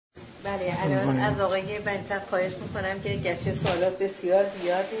بله الان از آقای بنیصدر خواهش میکنم که گرچه سوالات بسیار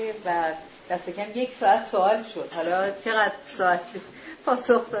زیاده و دست کم 1 ساعت سوال شد، حالا چقدر ساعت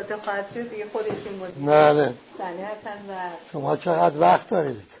پاسخ داده خواهد شد دیگه خودشون مدیر بله صحنه هستن. و شما چقدر وقت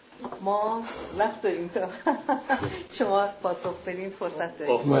دارید؟ ما وقت داریم تا شما پاسخ بدین فرصت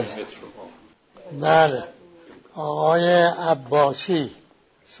داریم. بله آقای عباسی،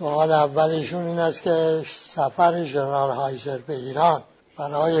 سوال اولیشون این است که سفر ژنرال هایزر به ایران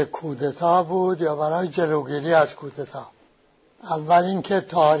برای کودتا بود یا برای جلوگیری از کودتا؟ اول اینکه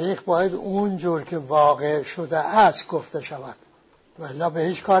تاریخ باید اونجور که واقع شده است گفته شود، ولی به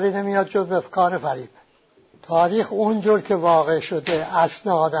هیچ کاری نمیاد جز به کار فریب. تاریخ اونجور که واقع شده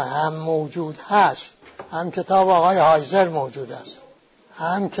اسناد هم موجود هست، هم کتاب آقای هایزر موجود است،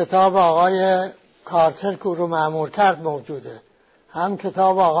 هم کتاب آقای کارتر که رو مأمور کرد موجوده، هم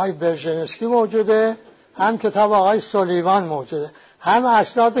کتاب آقای برژنسکی موجوده، هم کتاب آقای سولیوان موجوده، هم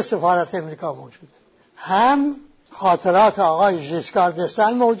اسناد سفارت امریکا موجوده، هم خاطرات آقای ژیسکار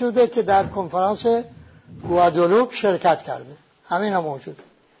دستن موجوده که در کنفرانس گوادلوپ شرکت کرده، همینا موجوده.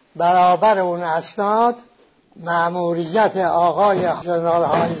 برابر اون اسناد مأموریت آقای ژنرال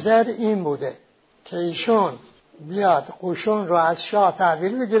هایزر این بوده که ایشون بیاد قشون رو از شاه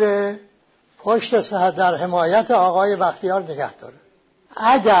تحویل بگیره، پشت سر در حمایت آقای بختیار نگه داره،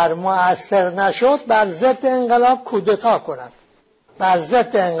 اگر مؤثر نشد بر ضد انقلاب کودتا کند، بر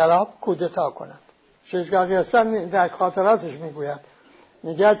ضد انقلاب کودتا کند. شیشگاریستان در خاطراتش میگوید،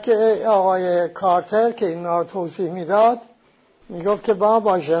 میگه که آقای کارتر که این رو توضیح میداد میگفت که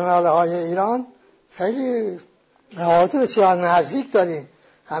با ژنرال های ایران خیلی روابط بسیار نزدیک داریم،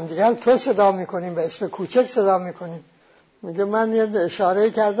 همدیگر تو صدا میکنیم، به اسم کوچک صدا میکنیم. میگه من یه اشاره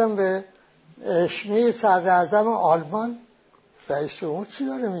کردم به اشمی صدر اعظم آلمان، رئیس جمهور چی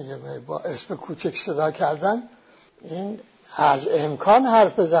داره میگه با اسم کوچک صدا کردن؟ این از امکان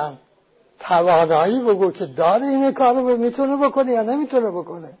حرف بزن، توانایی بگو که داره این کار رو میتونه بکنه یا نمیتونه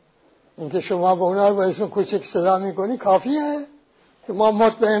بکنه. اینکه شما به اونا رو با اسم کوچک صدا میکنی کافیه که ما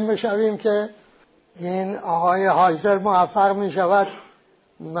مطمئن بشویم که این آقای هایزر موفق میشود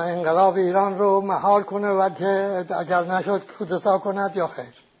انقلاب ایران رو مهار کنه و که اگر نشد کودتا کند یا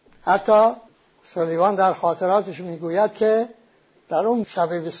خیر. حتی سولیوان در خاطراتش میگوید که در اون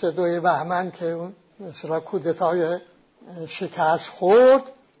شب 22 بهمن که اون مثلا کودتای شکست خورد،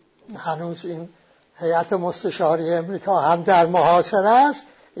 هنوز این هیئت مستشاری امریکا هم در محاصره است.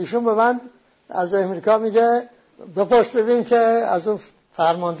 ایشون به من از امریکا میگه بپرس ببین که از اون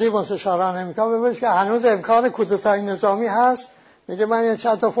فرمانده مستشاران امریکا بپرس که هنوز امکان کودتای نظامی هست. میگه من یه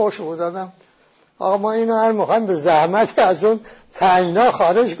چند تا فحش بود دادم، آقا ما اینو هر میخوایم به زحمت از اون تنگنا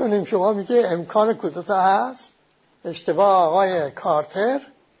خارج کنیم، شما میگه امکان کودتا هست. اشتباه آقای کارتر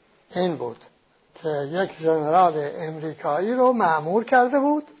این بود که یک ژنرال امریکایی رو مأمور کرده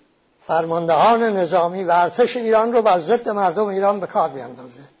بود فرماندهان نظامی و ارتش ایران رو بر ضد مردم ایران به کار بیاندازه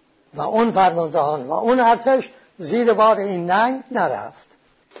و اون فرماندهان و اون ارتش زیر بار این ننگ نرفت.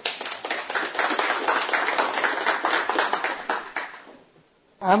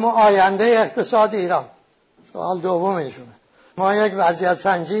 اما آینده اقتصاد ایران سوال دومشونه. ما یک وضعیت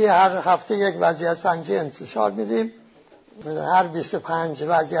سنجی هر هفته یک وضعیت سنجی انتشار میدیم، هر 25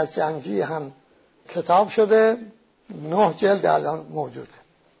 وضعیت سنجی هم کتاب شده، 9 جلد الان موجوده.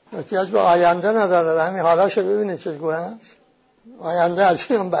 احتیاج به آینده نداره، همین حالاشو ببینید چگونه است. آینده از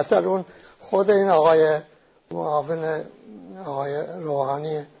این بدتر. اون خود این آقای معاون آقای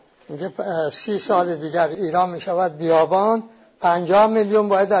روحانی میگه 30 سال دیگر ایران میشود بیابان، 50 میلیون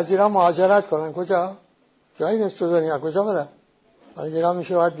باید از ایران مهاجرت کنن. کجا؟ جایی نیست تو دنیا، کجا برن؟ برای ایران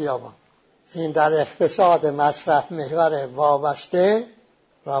میشود بیابان. این در اقتصاد مصرف محور وابسته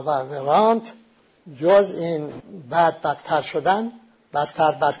و برانت جز این بدتر شدن،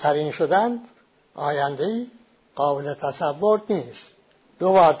 بدترین شدن آینده‌ای قابل تصور نیست.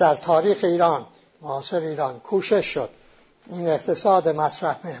 2 بار در تاریخ ایران معاصر ایران کوشش شد این اقتصاد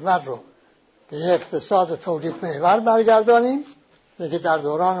مصرف محور رو به یک اقتصاد تولید محور برگردانیم، یکی در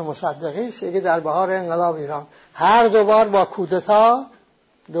دوران مصدقی است، یکی در بهار انقلاب ایران. هر 2 بار با کودتا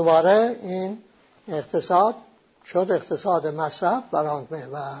دوباره این اقتصاد شد اقتصاد مصرف برانت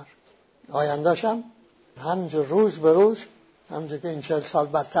محور. آینده‌ش هم همینجور روز به روز، همینجور که این 40 سال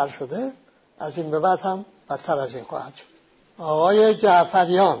بدتر شده، از این به بعد هم بدتر از این خواهد شد. آقای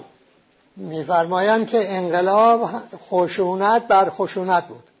جعفریان می‌فرمایند که انقلاب خشونت بر خشونت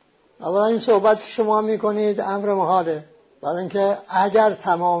بود. اولا این صحبت که شما می‌کنید امر محاله، برای اینکه اگر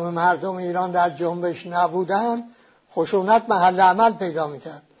تمام مردم ایران در جنبش نبودن خشونت محل عمل پیدا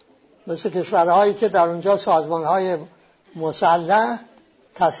می‌کرد، مثل کشورهایی که در اونجا سازمان‌های مسلح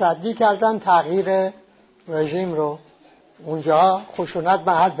تصدی کردن تغییر رژیم رو. اونجا خشونت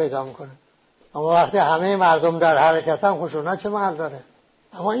محل پیدا میکنه. اما وقتی همه مردم در حرکتن خشونت چه محل داره؟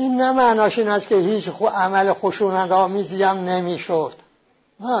 اما این نه معناش این است که هیچ عمل خشونت آمیزی هم نمیشد.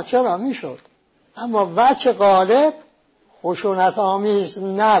 نه، چرا میشد، اما وجه غالب خشونت آمیز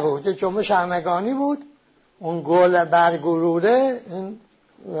نبود، جنبش همگانی بود. اون گل برگلوله این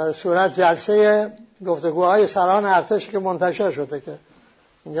صورت جلسه گفتگوهای سران ارتش که منتشر شده که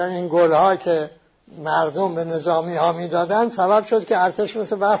میگن این گل‌ها که مردم به نظامی ها میدادن سبب شد که ارتش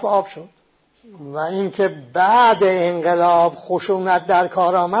مثل برف آب شد. و این که بعد انقلاب خشونت در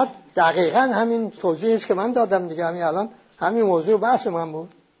کار آمد دقیقاً همین توضیحی است که من دادم دیگه. همین الان همین موضوع بحث من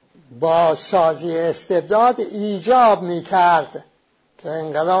بود. با سازی استبداد ایجاب میکرد که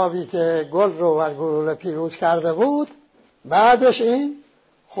انقلابی که گل رو بر گلوله پیروز کرده بود بعدش این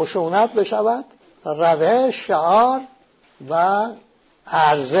خشونت بشود روش، شعار و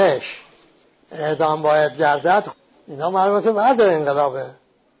ارزش. اعدام باید گردد، اینا مربوط بعد انقلابه،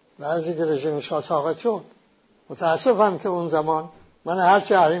 بعضی که رژیم شاه ساقط شد. متاسفم که اون زمان من هر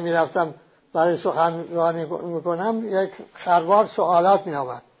شهری میرفتم برای سخنرانی میکنم یک خروار سوالات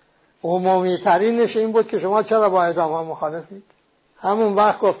میآمد. عمومی ترینش این بود که شما چرا با اعدام ها مخالفید؟ همون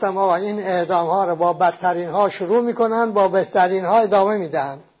وقت گفتم آقا این اعدام ها رو با بدترین ها شروع میکنن، با بهترین ها ادامه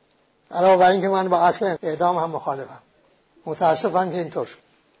میدن. علاوه بر این که من با اصل اعدام هم مخالفم. متاسفم که اینطور شد.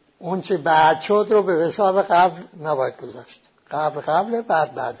 اون چی بعد شد رو به حساب قبل نباید گذاشت. قبل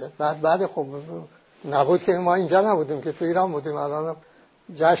بعد خوب نبود که ما اینجا نبودیم، که تو ایران بودیم. الان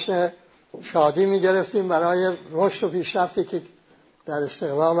جشن شادی میگرفتیم برای رشد و پیشرفتی که در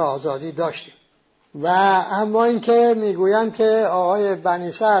استقلال و آزادی داشتیم. و اما این که میگویم که آقای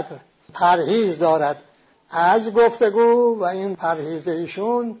بنیصدر پرهیز دارد از گفتگو و این پرهیز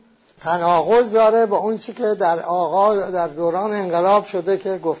ایشون تناقض داره با اون چی که در دوران انقلاب شده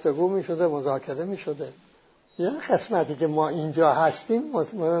که گفتگو می شده، مذاکره می شده. یه قسمتی که ما اینجا هستیم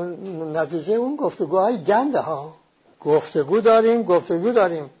نتیجه اون گفتگوهای گنده ها. گفتگو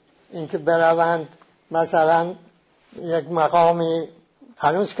داریم این که بروند مثلا یک مقامی،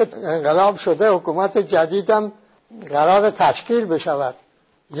 هنوز که انقلاب شده حکومت جدیدم قرار تشکیل بشود،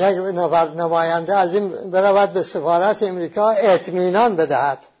 یک نفر نماینده از این برود به سفارت امریکا اطمینان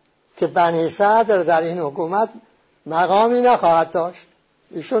بدهد که بنیصدر در این حکومت مقامی نخواهد داشت.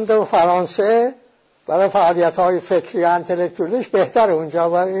 ایشون در فرانسه برای فعالیت‌های فکری انتلکتولیش بهتر اونجا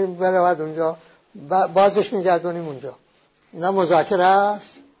و این برود اونجا بازش میگردونیم اونجا. اینا مذاکره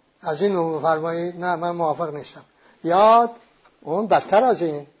است. از این بفرمایید نه من موافق نیستم. یاد اون بدتر از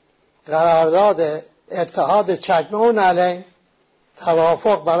این قرارداد اتحاد چکمه و نعلین،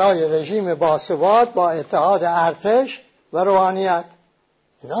 توافق برای رژیم باثبات با اتحاد ارتش و روحانیت.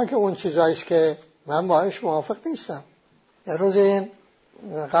 اینا که اون چیزاییست که من باهاش موافق نیستم. یه روز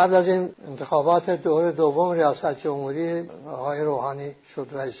قبل از این انتخابات دور دوم ریاست جمهوری آقای روحانی شد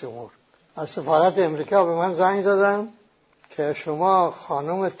رئیس جمهور، از سفارت امریکا به من زنگ زدن که شما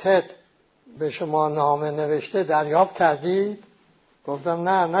خانم تد به شما نامه نوشته دریافت کردید؟ گفتم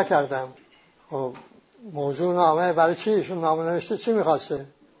نه نکردم. خب موضوع نامه برای چی؟ ایشون نامه نوشته چی میخواسته؟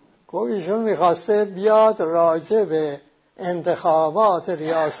 گفت ایشون میخواسته بیاد راجع به انتخابات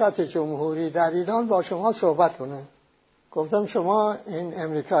ریاست جمهوری در ایران با شما صحبت کنه. گفتم شما این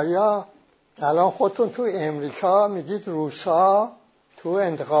امریکایی‌ها الان خودتون تو امریکا میگید روسا تو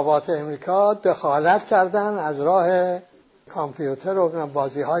انتخابات امریکا دخالت کردن از راه کامپیوتر و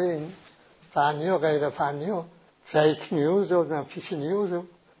بازی‌های این فنی و غیر فنی و فیک نیوز و پیش نیوز و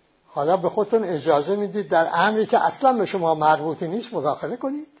حالا به خودتون اجازه میدید در امری که اصلا به شما مربوطی نیست مداخله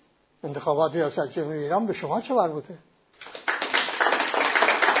کنید؟ انتخابات ریاست جمهوری ایران به شما چه مربوطه؟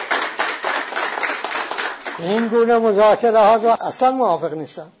 این گونه مذاکره ها رو اصلا موافق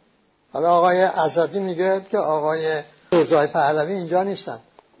نیستم. حالا آقای اسدی میگه که آقای رضای پهلوی اینجا نیستن،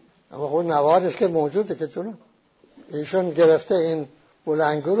 اما خود نوارش که موجوده که جلو ایشون گرفته این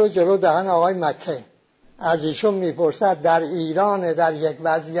بلنگو رو جلو دهن آقای مکی. از ایشون میپرسد در ایران در یک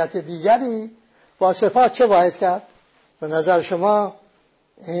وضعیت دیگری با سپاه چه باید کرد؟ به نظر شما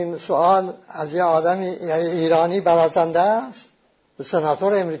این سوال از یه آدم ایرانی برازنده است؟ به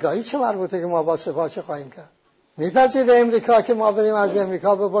سناتور امریکایی چه مربوطه که ما با سپاه چه خواهیم کرد؟ میپذیره امریکا که ما بریم از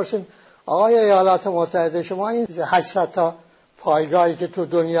امریکا بپرسیم آقای ایالات متحده شما این 800 تا پایگاهی که تو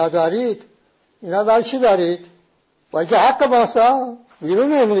دنیا دارید اینا برای چی دارید؟ باید حق ماستا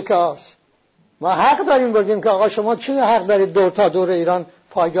بیرون امریکاست. ما حق داریم بگیم که آقا شما چه حق دارید دور ایران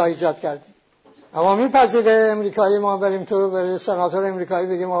پایگاه ایجاد کردید؟ اما میپذیره امریکایی ما بریم تو به سناتور امریکایی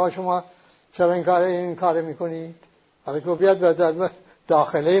بگیم آقا شما چرا این کار میکنید؟ حالا که بیاد به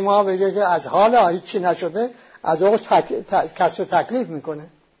داخله ما بگه که از حالا هیچی نشده از او کسب تکلیف میکنه.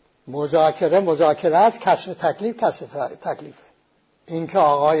 مذاکره است، کسب تکلیفه. این که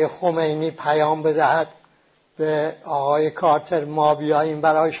آقای خمینی پیام بدهد به آقای کارتر ما بیاییم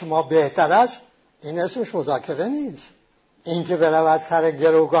برای شما بهتر است، این اسمش مذاکره نیست. این که برود سر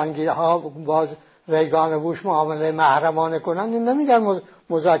گروگانگیری ها باز ریگان و بوش معامله محرمانه کنن، این نمیگن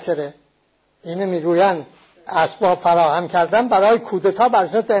مذاکره. اینو میگوین اسباب فراهم کردن برای کودتا بر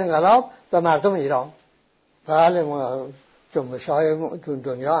ضد انقلاب و مردم ایران. بله، جنبش‌های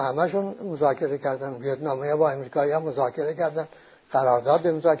دنیا همشون مذاکره کردن. ویتنامی‌ها با امریکایی‌ها مذاکره کردن، قرارداد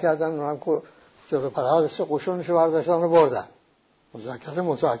امضا کردن، اونم جلو پرهاز قشونشو برداشتن و بردن.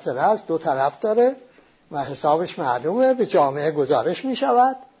 مذاکره است، دو طرف داره و حسابش معلومه، به جامعه گزارش می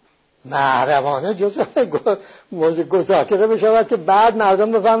شود، محرمانه جزء مذاکره بشود که بعد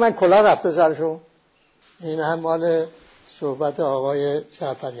مردم بفهمن کلاه رفته سرشون. این هم مال صحبت آقای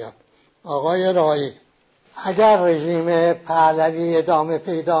جعفریان. آقای رایی، اگر رژیم پهلوی ادامه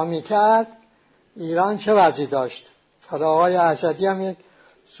پیدا می کرد ایران چه وضعی داشت؟ حالا آقای اسدی هم یک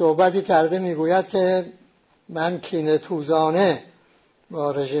صحبتی کرده، میگوید که من کینه توزانه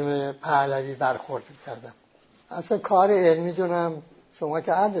با رژیم پهلوی برخورد کردم. اصلا کار علمی جونم شما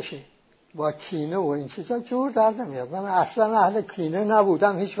که اهلشی، با کینه و این چیزا جور در نمیاد. من اصلا اهل کینه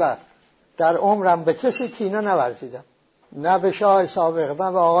نبودم، هیچ وقت در عمرم به کسی کینه نورزیدم، نه به شاه سابق،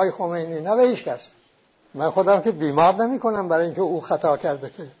 نه به آقای خمینی، نه به هیچ کس. من خودم که بیمار نمی کنم برای اینکه او خطا کرده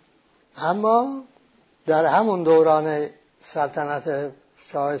که. اما در همون دوران سلطنت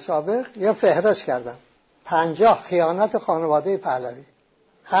شاه سابق یه فهرست کردم 50 خیانت خانواده پهلوی.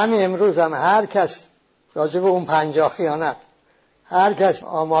 همین امروز هم هر کس راجع به اون 50 خیانت هر کس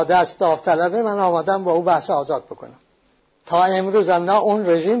آماده است داوطلبه، من آمادم با او بحث آزاد بکنم. تا امروز هم نه اون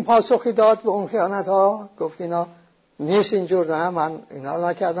رژیم پاسخی داد به اون خیانت ها، گفت اینا نیست اینجور، نه من اینا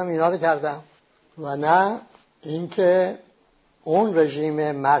نکردم، اینا رو کردم، و نه اینکه اون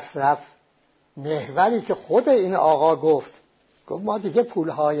رژیم مصرف محوری که خود این آقا گفت ما دیگه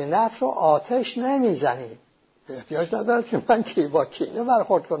پولهای نفت رو آتش نمیزنیم، احتیاج نداره که من با کینه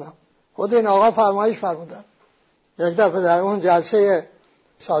برخورد کنم. خود این آقا فرمایش فرمودن. یک دفعه در اون جلسه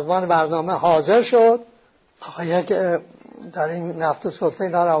سازمان برنامه حاضر شد، آقایی که در این نفت و سلطه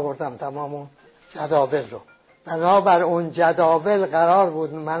اینا رو آوردم، تمام اون جداول رو. بنابر اون جداول قرار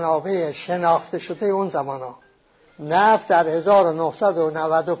بود منابع شناخته شده اون زمان ها نفت در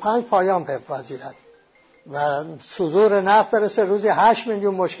 1995 پایان بپذیرد و صدور نفت برسه روزی 8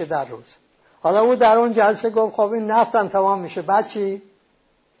 میلیون مشک در روز. حالا او در اون جلسه گفت خب این نفتم تمام میشه، بعد چی؟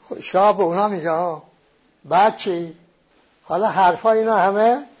 شاه به اونا میگه بعد چی؟ حالا حرفای اینا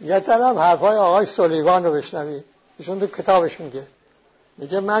همه یه طرف، حرفای آقای سلیوان رو بشنوید، ایشون تو کتابش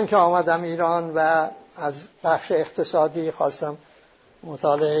میگه من که آمدم ایران و از بخش اقتصادی خواستم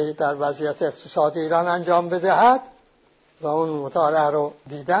مطالعه در وضعیت اقتصادی ایران انجام بدهد و اون مطالعه رو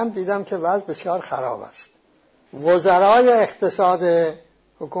دیدم که وضع بسیار خراب است. وزرای اقتصاد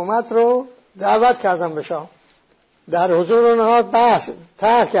حکومت رو دعوت کردم به شام، در حضور اونها بحث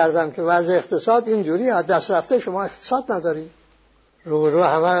طرح کردم که وضع اقتصاد اینجوری از دست رفته، شما اقتصاد نداری. رو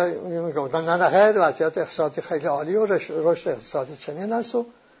همه میگفتن نه خیر، وضعیت اقتصادی خیلی عالی و رشد اقتصادی چنین است و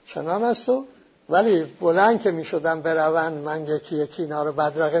چنان است و، ولی بلند که میشدم بروند من یکی اینا رو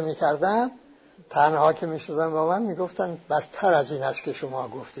بدرقه میکردم، تنها که میشدن با من میگفتن بدتر از این است که شما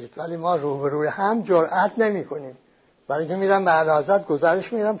گفتید، ولی ما روبروی هم جرئت نمی کنیم، برای اینکه میرم به اعلیحضرت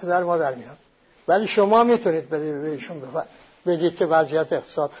گزارش میدم، پدر مادر میاد، ولی شما میتونید برید بهشون بگید که وضعیت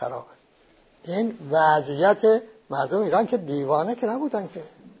اقتصاد خرابه. این وضعیت مردم ایران که دیوانه که نبودن، که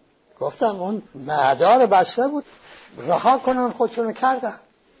گفتن اون مدار بسته بود، رها کنن خودشونو کردن.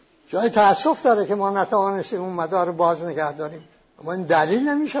 جای تأسف داره که ما نتوانستیم اون مدار باز نگه داریم، اما این دلیل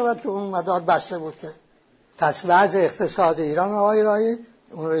نمیشود که اون مدار بسته بود. که پس وضع اقتصاد ایران آقای رایی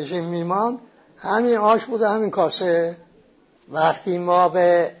اون رژیم میماند همین آش بوده همین کاسه. وقتی ما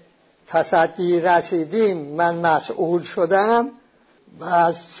به تصدی رسیدیم من مسئول شدم و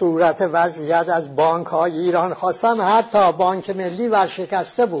از صورت وضعیت از بانک های ایران خواستم، حتی بانک ملی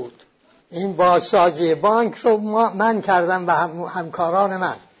ورشکسته بود، این بازسازی بانک رو من کردم و همکاران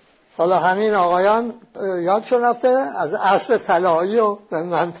من. حالا همین آقایان یادشون رفته از اصل طلایی و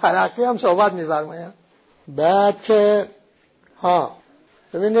من ترقی هم صحبت می‌فرمایند. بعد که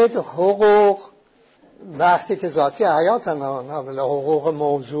ببینید حقوق وقتی که ذاتی حیات نه حقوق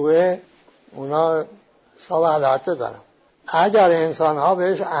موضوعه، اونا حساب البته دارن. اگر انسان ها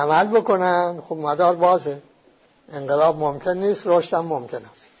بهش عمل بکنن خب مدار بازه، انقلاب ممکن نیست، رشد هم ممکن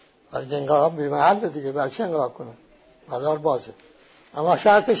است. ولی انقلاب بی‌محل دیگه، برای چه انقلاب کنن؟ مدار بازه، اما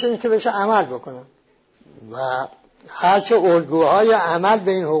شرطش اینه که بهش عمل بکنن و هرچه الگوهای عمل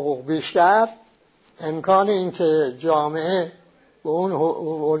به این حقوق بیشتر، امکان این که جامعه به اون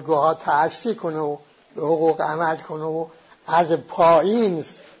الگوها تأسی کنه و به حقوق عمل کنه و از پایین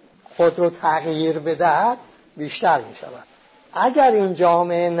خود رو تغییر بدهد بیشتر می شود. اگر این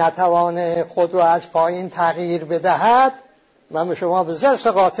جامعه نتوانه خود رو از پایین تغییر بدهد، من به شما به زرس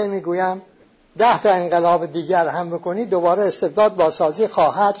قاطع میگویم 10 تا انقلاب دیگر هم بکنید دوباره استبداد بازسازی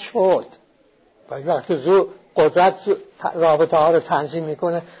خواهد شد. وقتی قدرت رابطه ها رو تنظیم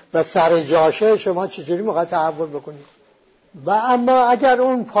میکنه و سر جاشه، شما چجوری موقع تحول بکنید؟ و اما اگر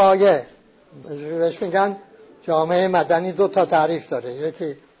اون پایه، بهش میگن جامعه مدنی 2 تا تعریف داره،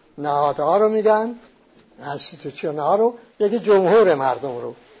 یکی نهادها رو میگن، انستیتوشن ها رو، یکی جمهور مردم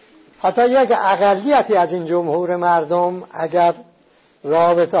رو. حتی یک اقلیتی از این جمهور مردم اگر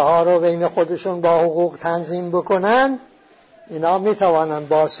رابطه ها رو بین خودشون با حقوق تنظیم بکنن، اینا میتوانن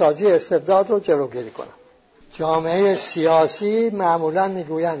بازسازی استبداد رو جلوگیری کنن. جامعه سیاسی معمولا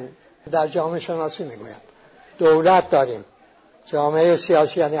میگوین، در جامعه شناسی میگوین دولت داریم، جامعه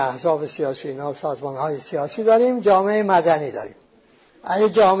سیاسی یعنی احزاب سیاسی، اینا سازمان های سیاسی داریم، جامعه مدنی داریم. اگه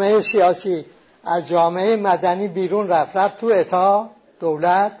جامعه سیاسی از جامعه مدنی بیرون رفت تو اطاع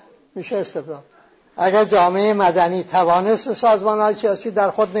دولت، میشه استبداد. اگر جامعه مدنی توانست سازمان‌های سیاسی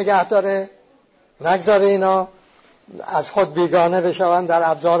در خود نگه داره، نگذاره اینا از خود بیگانه بشوند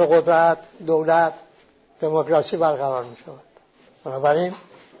در ابزار قدرت دولت، دموکراسی برقرار میشود. بنابراین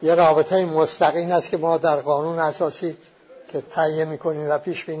یه رابطه مستقیم است که ما در قانون اساسی که تهیه میکنیم و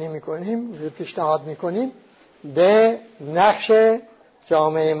پیش بینی میکنیم، پیشنهاد میکنیم، به نقش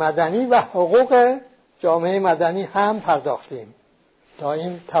جامعه مدنی و حقوق جامعه مدنی هم پرداختیم تا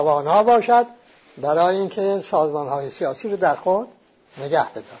این توانا باشد برای اینکه سازمان‌های سیاسی رو در خود نگه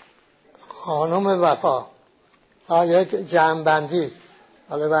بدار. خانم وفا، یک جمع‌بندی،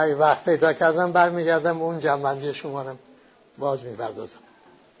 حالا برای وقت پیدا کردم برمیگردم اون جمع‌بندی شما رو باز می‌پردازم.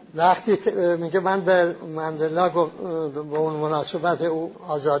 وقتی میگه من به ماندلا به اون مناسبت او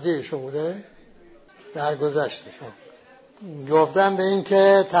آزادیشون بوده در گذشتشون، گفتم به این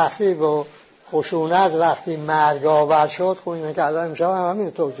که تخریب و خشونت وقتی مرگ آور شد، خب اینه که الان امشب هم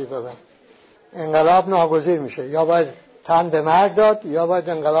همین توضیح دادم، انقلاب ناگزیر میشه، یا باید تن به مرگ داد یا باید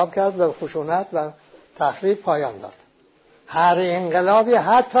انقلاب کرد و خشونت و تخریب پایان داد. هر انقلابی،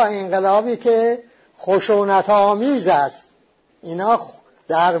 حتی انقلابی که خشونت آمیز است، اینا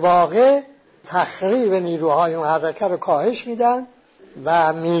در واقع تخریب نیروهای محرکه رو کاهش میدن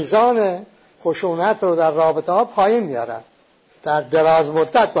و میزان خشونت رو در رابطه ها پایین میارن. در دراز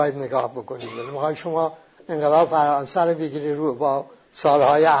مدت باید نگاه بکنید. میخوای شما انقلاب فرانسه رو بگیری رو با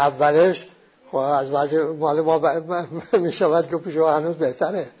سالهای اولش، خب از بعضی مال ما میشود که پیش هنوز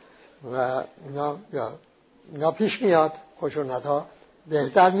بهتره و اینا پیش میاد. خشونت ها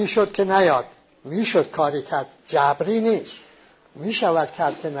بهتر میشد که نیاد، میشد کاری کرد، جبری نیست، میشود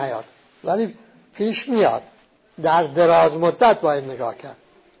کرد که نیاد، ولی پیش میاد. در دراز مدت باید نگاه کرد.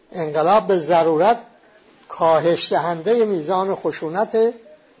 انقلاب به ضرورت کاهش دهنده میزان خشونت،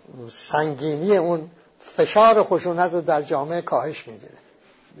 سنگینی اون فشار خشونت رو در جامعه کاهش میده.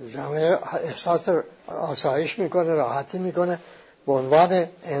 جامعه احساس آسایش میکنه، راحتی میکنه، به عنوان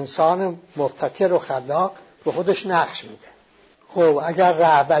انسان مبتکر و خلاق به خودش نقش میده. خب اگر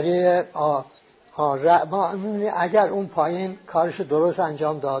رهبری اگر اون پایین کارش درست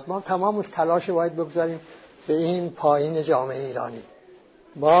انجام داد، ما تمام تلاش باید بگذاریم به این پایین جامعه ایرانی.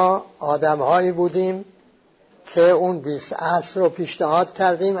 ما آدم‌هایی بودیم که اون 20 اصل رو پیشنهاد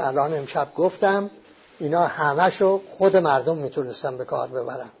کردیم، الان امشب گفتم اینا همشو خود مردم میتونستن به کار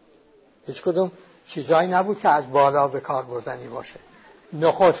ببرن. هیچ کدوم چیزایی نبود که از بالا به کار بردنی باشه.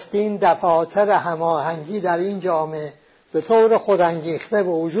 نخستین دفاتر هماهنگی در این جامعه به طور خودانگیخته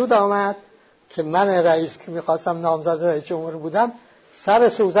به وجود آمد که من رئیس که میخواستم نامزد رئیس جمهور بودم، سر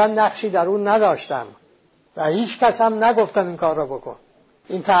سوزن نقشی در اون نداشتم و هیچ کس هم نگفتم این کار رو بکن.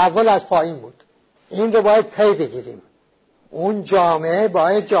 این تحول از پایین بود. این رو باید پی بگیریم. اون جامعه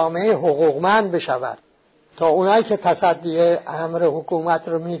باید جامعه حقوقمند بشود تا اونایی که تصدی امر حکومت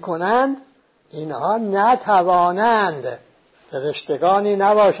رو میکنند اینها نتوانند فرشتگانی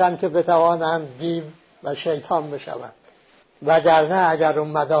نباشند که بتوانند دیو و شیطان بشوند. وگرنه اگر اون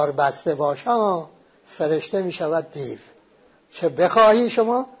مدار بسته باشه فرشته میشود دیو، چه بخواهی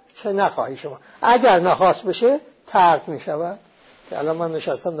شما چه نخواهی شما. اگر نخواست بشه ترک میشود که الان من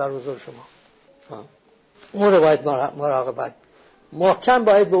نشستم در حضور شما. اون رو باید مراقبت محکم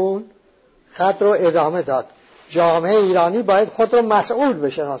باید به اون خط رو ادامه داد. جامعه ایرانی باید خود رو مسئول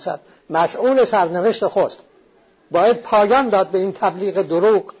بشناسد، مسئول سرنوشت خود. باید پایان داد به این تبلیغ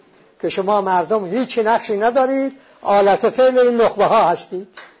دروغ که شما مردم هیچ نقشی ندارید، آلت فعل این نخبه ها هستید.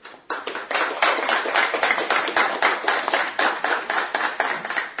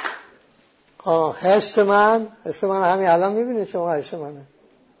 حس من همین الان میبینید شما حس منه.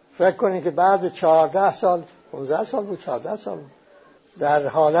 فکر کنید که بعد 14 سال 15 سال بود 14 سال بود در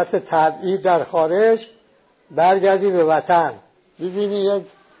حالت تبعید در خارج برگردی به وطن، ببینی یک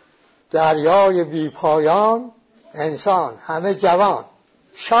دریای بی پایان، انسان همه جوان،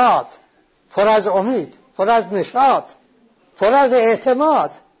 شاد، پر از امید، پر از نشاط، پر از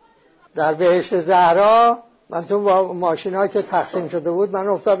اعتماد. در بهشت زهرا من تو با ماشینایی که تقسیم شده بود من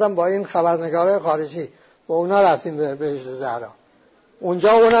افتادم با این خبرنگارای خارجی، با اونا رفتیم به بهشت زهرا.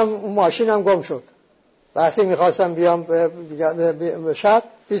 اونجا اون ماشینم گم شد. وقتی میخواستم بیام به شهر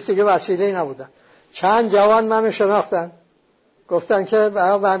هیچ دیگه وسیله‌ای نبودن. چند جوان منو شناختن، گفتن که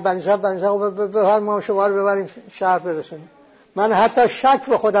بنیصدر بفرمایید ما شما رو ببریم شهر برسونیم. من حتی شک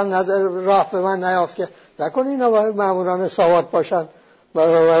به خودم راه به من نیافت که نکنه اینا باید ماموران سواد باشن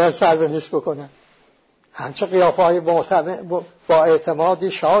و سر به نیست بکنن. همچه قیافه های با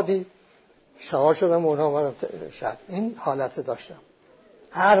اعتمادی شادی سوار شدم اونها اومدم شهر. این حالت داشتم.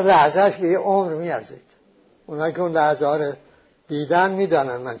 هر لحظهش به یه عمر میارزید. اونایی که اون لحظه ها رو دیدن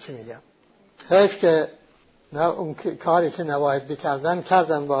میدانن من چی میگم. حیف که اون کاری که نباید بکردن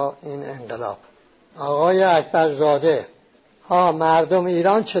کردن با این انقلاب. آقای اکبرزاده مردم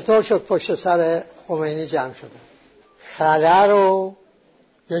ایران چطور شد پشت سر خمینی جمع شدن؟ خلا رو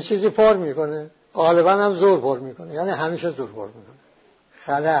یه چیزی پر میکنه، غالبا هم زور پر میکنه، یعنی همیشه زور پر میکنه.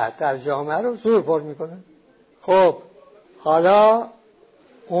 خلا در جامعه رو زور پر میکنه. خب حالا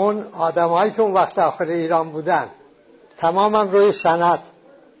اون آدمایی که اون وقت داخل ایران بودن تماما روی سند،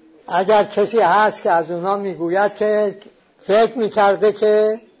 اگر کسی هست که از اونا میگوید که فکر میکرده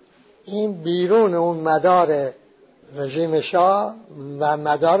که این بیرون اون مدار رژیم شاه و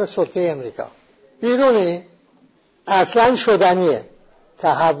مدار سلطه امریکا بیرونی اصلا شدنیه،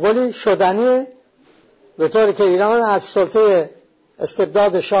 تحولی شدنیه، به طوری که ایران از سلطه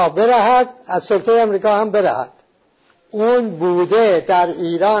استبداد شاه برهد، از سلطه امریکا هم برهد. اون بوده در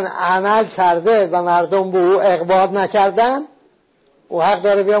ایران عمل کرده و مردم به او اقبال نکردن، او حق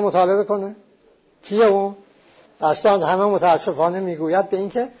داره بیا مطالبه کنه. کیه اون؟ اصلا همه متاسفانه میگوید به این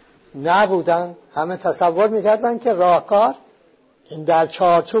که نبودن، همه تصور میکردن که راهکار این در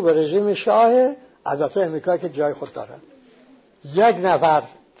چارچوب رژیم شاه، البته امریکا که جای خود دارد. یک نفر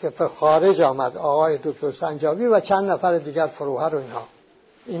که به خارج آمد، آقای دکتر سنجابی و چند نفر دیگر فروهر و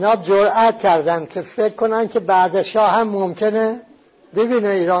اینا جرأت کردن که فکر کنن که بعد شاه هم ممکنه ببینه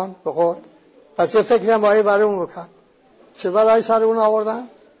ایران به خود، پس یه فکری هم برای اون بکن. چه برای سر اون آوردن؟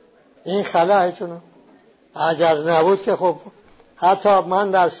 این خلاه چونو. اگر نبود که خب حتی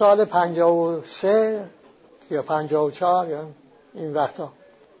من در سال 53 یا 54 یا این وقتا،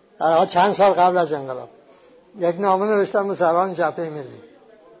 در حال چند سال قبل از انقلاب، یک نامه نوشتم به سران جبهه ملی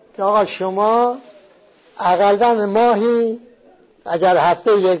که آقا شما اقلن ماهی اگر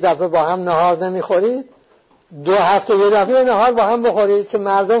هفته یک دفعه با هم نهار نمیخورید، 2 هفته یک دفعه نهار با هم بخورید که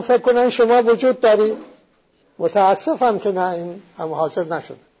مردم فکر کنن شما وجود دارید. متاسفم که نه، این هم حاصل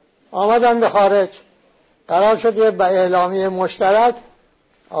نشد. آمدن به خارج، قرار شد یه اعلامیه مشترک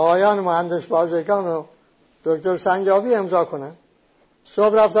آقایان مهندس بازرگان و دکتر سنجابی امضا کنن.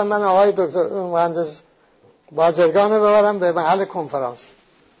 صبح رفتم من آقای دکتر مهندس بازرگان رو ببرم به محل کنفرانس.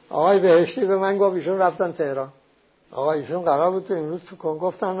 آقای بهشتی به من گفت ایشون رفتن تهران. آقا ایشون قرار بود امروز تو کنگ،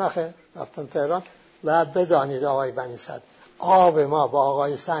 گفتن نخیر، رفتن تهران. و بدانید آقای بنیصدر، آب ما با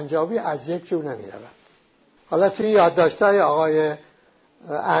آقای سنجابی از یک جو نمیرود. حالا توی یادداشت‌های آقای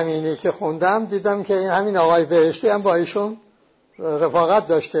امینی که خوندم دیدم که همین آقای بهشتی هم با ایشون رفاقت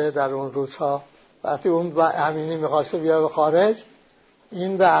داشته در اون روزها. وقتی اون امینی می‌خواسته بیا به خارج،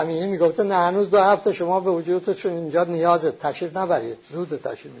 این به امینی میگفته نه هنوز 2 هفته شما به وجودتون اینجا نیازه، تشریف نبرید، زود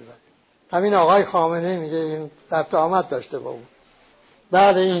تشریف میبرید. همین آقای خامنه‌ای میگه این رفت آمد داشته با اون.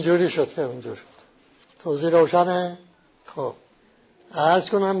 بعد اینجوری شد که اونجور شد. توضیح روشنه؟ خب عرض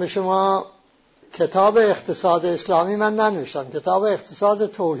کنم به شما کتاب اقتصاد اسلامی من ننوشتم، کتاب اقتصاد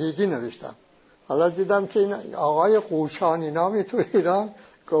توحیدی نوشتم. حالا دیدم که این آقای قوچانی نامی تو ایران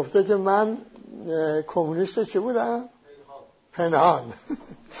گفته که من کمونیست چی بودم؟ پنهان.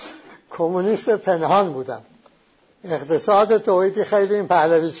 کمونیست پنهان بودم. اقتصاد توحیدی خیلی این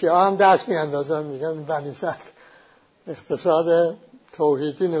پهلویچی ها هم دست می اندازن، میگن بنیصدر اقتصاد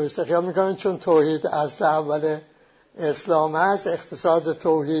توحیدی نوشته. خیال میکنن چون توحید اصل اول اسلام است، اقتصاد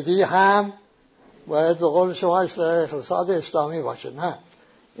توحیدی هم باید به قول شما اقتصاد اسلامی باشه. نه،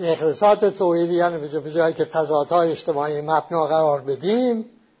 اقتصاد توحیدی یعنی به جایی که تضادهای اجتماعی مبنا قرار بدیم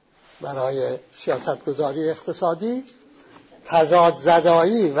برای سیاست گذاری اقتصادی، تضاد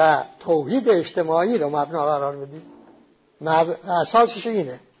زدایی و توحید اجتماعی رو مبنا قرار بدیم. اساسش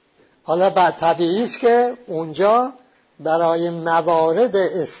اینه. حالا بعد طبیعی است که اونجا برای موارد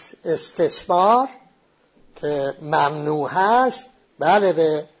استثمار که ممنوع هست بله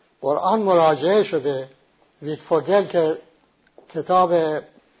به قرآن مراجعه شده. ویتفوگل که کتاب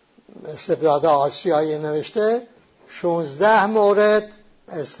استبداد آسیایی نوشته 16 مورد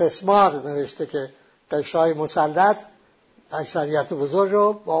استثمار نوشته که قشرهای مسلط اکثریت بزرگ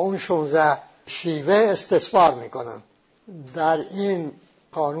رو با اون 16 شیوه استثمار میکنن. در این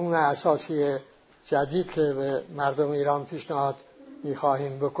قانون اساسی جدید که به مردم ایران پیشنهاد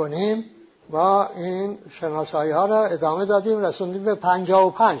میخواهیم بکنیم ما این شناسایی ها را ادامه دادیم، رسوندیم به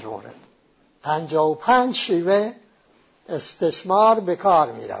 55 مورد. 55 شیوه استثمار به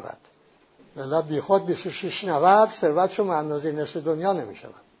کار می رود. بلا بی خود 26 نفر ثروتشون اندازه نصف دنیا نمی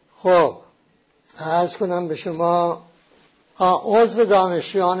شود. خب عرض کنم به شما عضو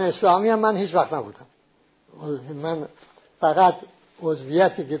دانشجویان اسلامی هم من هیچ وقت نبودم. من فقط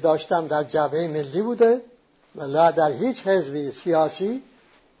عضویتی که داشتم در جبهه ملی بوده، ولی در هیچ حزبی سیاسی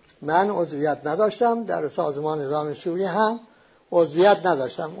من عضویت نداشتم. در سازمان دانشجویی هم عضویت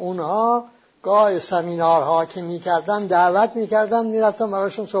نداشتم. اونها گاه سمینارها که میکردن دعوت میکردن میرفتم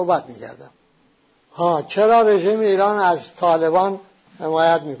براشون صحبت میکردم. چرا رژیم ایران از طالبان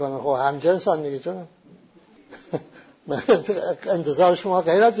حمایت میکنه؟ خب همجنسان دیگه چون انتظار شما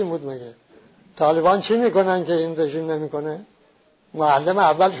غیر از این بود مگه؟ طالبان چی میکنن که این رژیم نمیکنه؟ معلم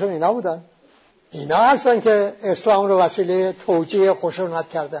اولشون اینا بودن. اینا هستن که اسلام رو وسیله توجیه خشونت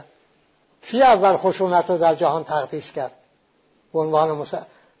کردن. کی اول خشونت رو در جهان تقدیس کرد به عنوان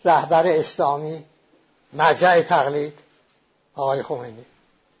رهبر اسلامی مرجع تقلید؟ آقای خمینی.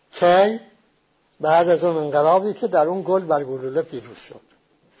 کی؟ بعد از اون انقلابی که در اون گل بر گلوله پیروز شد.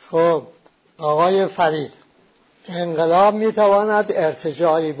 خب آقای فرید، انقلاب میتواند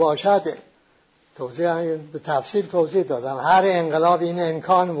ارتجاعی باشد؟ به تفصیل توضیح دادم. هر انقلاب این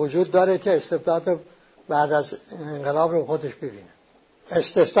امکان وجود داره که استبداد بعد از انقلاب رو خودش ببینه.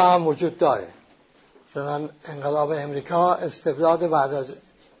 استثنا هم وجود داره. مثلا انقلاب امریکا استبداد بعد از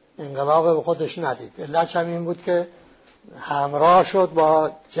انقلاب به خودش ندید. علتش هم این بود که همراه شد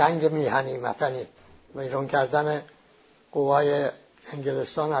با جنگ میهنی متنی، بیرون کردن قوای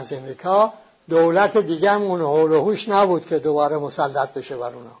انگلستان از امریکا. دولت دیگه هم اون حول و حوش نبود که دوباره مسلط بشه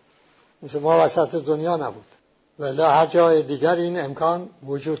بر اونا. مثل ما وسط دنیا نبود. ولی هر جای دیگر این امکان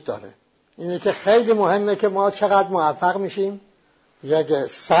وجود داره. اینه که خیلی مهمه که ما چقدر موفق میشیم یک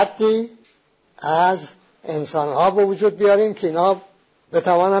سدی از انسانها به وجود بیاریم که اینا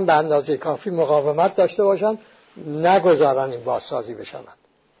بتوانن به اندازه کافی مقاومت داشته باشن، نگذارن این بازسازی بشوند.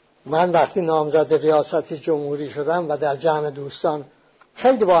 من وقتی نامزد ریاست جمهوری شدم و در جمع دوستان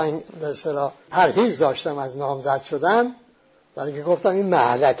خیلی با این مثلا پرهیز داشتم از نامزد شدن، برای که گفتم این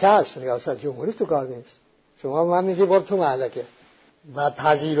مهلکه است، ریاست جمهوری تو کار نیست، شما من میگی برو تو مهلکه. و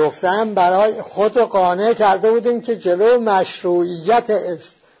پذیرفتم، برای خود رو قانع کرده بودیم که جلو مشروعیت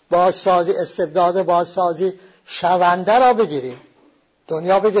بازسازی، استبداد بازسازی شونده را بگیریم.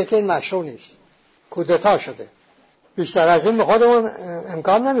 دنیا بگه که این مشروع نیست، کودتا شده. بیشتر از این به خودمون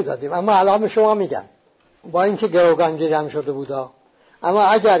امکان نمیدادیم. اما الان به شما میگم با اینکه گروگانگیری هم شده بودا، اما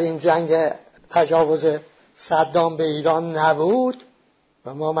اگر این جنگ تجاوز صدام به ایران نبود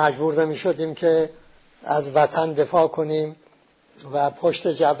و ما مجبور نمی شدیم که از وطن دفاع کنیم و پشت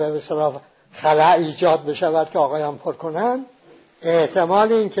جبهه به صلاح خلأ ایجاد بشود که آقایان پر کنن،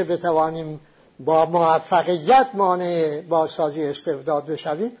 احتمال این که بتوانیم با موفقیت مانع بازسازی استبداد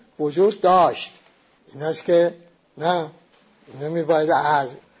بشویم وجود داشت. این است که نه، نمی باید از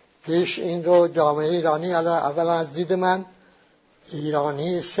پیش این رو جامعه ایرانی، اولا از دید من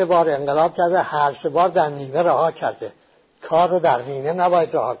ایرانی 3 بار انقلاب کرده، هر 3 بار در نیمه رها کرده. کار رو در نیمه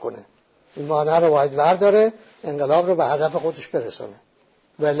نباید رها کنه، این مانع رو باید ورداره، انقلاب رو به هدف خودش برسونه.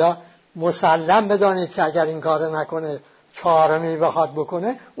 ولی مسلم بدانید که اگر این کار نکنه، چهارمی بخواد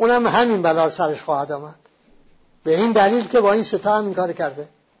بکنه، اونم همین بلا سرش خواهد آمد. به این دلیل که با این 3 تا هم این کار کرده.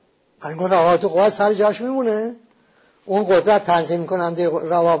 هرگاه روابط قوا سر جاش میمونه، اون قدرت تنظیم کننده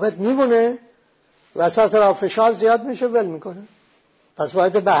روابط میمونه، وسط را فشار زیاد میشه ول میکنه. پس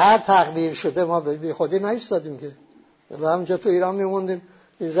باید به هر تقدیر شده ما بی خودی نایستادیم که و همونجا تو ایران میموندیم،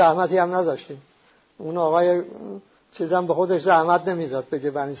 این زحمتی هم نداشتیم. اون آقای چیزم به خودش زحمت نمیداد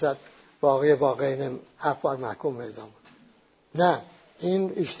بگه بنیصدر واقعین 7 بار محکوم به اعدام بود. نه،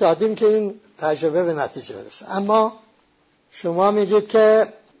 این ایستادیم که این تجربه به نتیجه برسه. اما شما میگید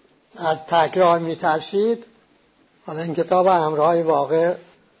که از تکرار میترسید. حالا این کتاب امرهای واقع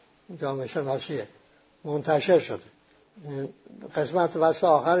جامعه شناسیه، منتشر شده. قسمت وسط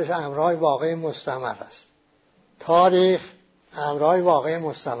آخرش امرهای واقع مستمر است. تاریخ امرهای واقع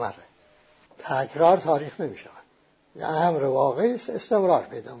مستمره، تکرار تاریخ نمی شود. امر واقعی استمرار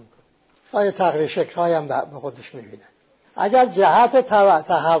پیدا میکنه. آیا تغییر شکل‌های هم به خودش میبینه. اگر جهت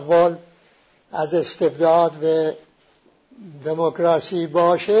تحول از استبداد به دموکراسی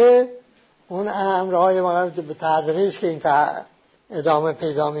باشه، اون امرهای به تدریج که این ادامه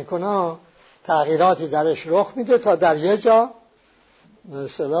پیدا میکنه تغییراتی درش رخ میده تا در یه جا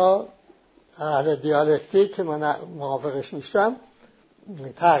مثلا اهل دیالکتیک که من موافقش نیستم،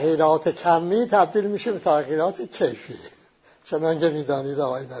 تغییرات کمی تبدیل میشه به تغییرات کیفی، چنانکه میدانید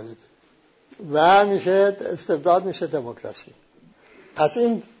آقای ندید، و میشه استبداد، میشه دموکراسی. پس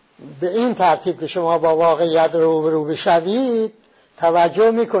این به این ترتیب که شما با واقعیت روبرو بشوید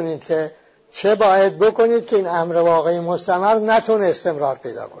توجه میکنید که چه باید بکنید که این امر واقعی مستمر نتونه استمرار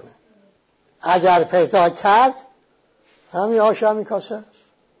پیدا کنه. اگر پیدا کرد همین آش همین کاسه.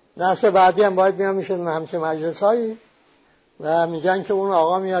 نسل بعدی هم باید میان میشه همچه مجلس هایی و میگن که اون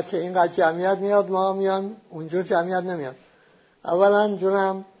آقا میاد که اینقدر جمعیت میاد، ما میان اونجور جمعیت نمیاد. اولا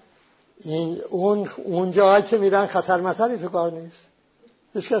جونم اون جاهایی که میرن خطر مطری تو کار نیست،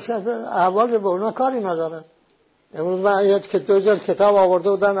 هیچ کسی احوال به اونا کاری ندارد. امروز من یاد که 2 جلد کتاب آورده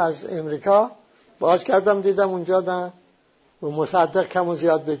بودن از امریکا، باز کردم دیدم اونجا نه به مصدق کم و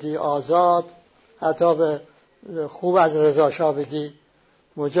زیاد بگی آزاد، حتی به خوب از رضا شاه بگی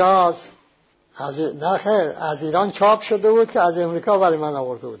مجاز. نه خیر، از ایران چاپ شده بود که از امریکا برای من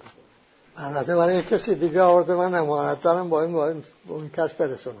آورده بودن. البته برای کسی دیگه آورده، من امانت دارم با این کس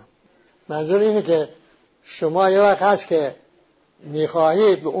برسونم. منظور اینه که شما یه وقت هست که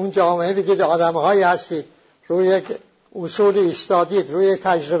میخواهید به اون جامعه بگید آدم‌هایی هستید، روی یک اصول ایستادید، روی یک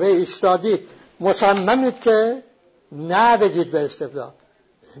تجربه ایستادید، مصممید که نه بگید به استبداد.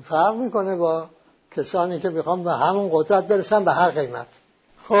 این فرق میکنه با کسانی که میخوان به همون قدرت برسن به هر قیمت.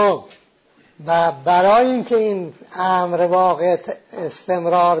 خب و برای اینکه این امر واقع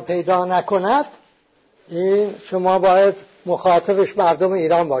استمرار پیدا نکند، این شما باید مخاطبش مردم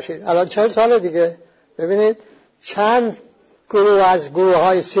ایران باشید. الان 40 سال دیگه ببینید چند گروه از گروه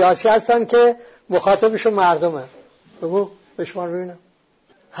های سیاسی هستن که مخاطبشون مردمه. بگو بشمار ببینم.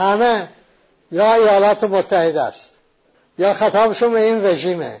 همه یا ایالات متحده است، یا خطابشون به این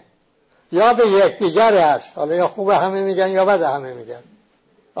رژیمه، یا به یکدیگر است. حالا یا خوب همه میگن یا بد همه میگن.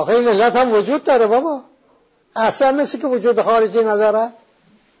 آخه این ملت هم وجود داره بابا، اصلا مثل که وجود خارجی نداره.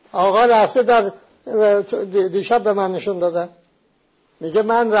 آقا رفته در دیشب به من نشون دادن، میگه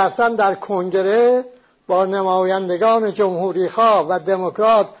من رفتم در کنگره با نمایندگان جمهوری خواه و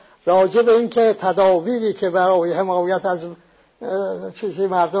دموکرات راجع به این که تدابیری که برای حمایت از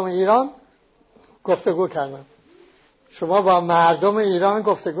مردم ایران گفتگو کردم. شما با مردم ایران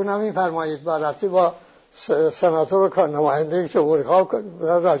گفتگو نمی‌فرمایید، با رفتی با سناتور و نماینده جمهوری خواه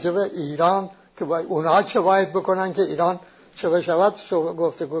راجع به ایران که اونها چه باید بکنن که ایران چه بشود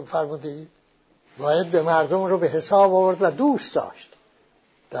گفتگو فرمودید. باید به مردم رو به حساب آورد و دوست داشت.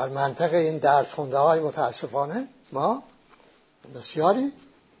 در منطقه این درس خونده های متاسفانه ما بسیاری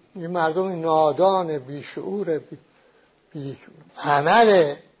این مردم نادان بیشعور بی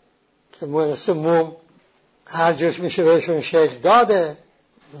عمله که مثل موم هر جوش میشه بهشون شکل داده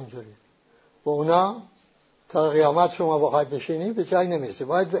اینجوری. با اونا تا قیامت شما بخواید بشینی به جای نمیرسی.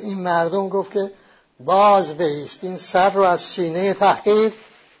 باید به این مردم گفت که باز بایست، این سر رو از سینه تحقیر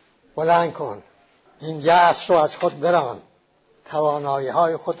بلند کن، این یأس رو از خود بران، توانایی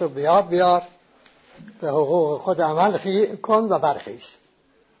های خود رو بیار، به حقوق خود عمل کن و برخیز.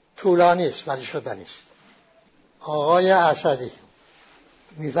 طولانی است ولی شدنی است. آقای اسدی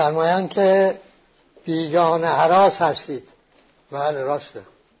میفرمایند که بیگانه هراس هستید. بله راسته،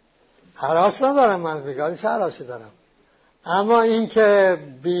 هراس ندارم من، بیگانه چه هراسی دارم؟ اما این که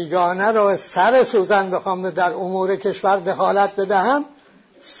بیگانه رو سر سوزن بخوام در امور کشور دخالت بدهم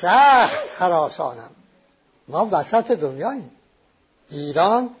سخت هراسانم. ما وسط دنیاییم.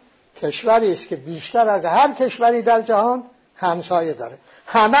 ایران کشوری است که بیشتر از هر کشوری در جهان همسایه داره،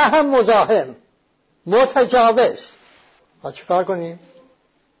 همه هم مزاحم، متجاوز. ما چیکار کنیم؟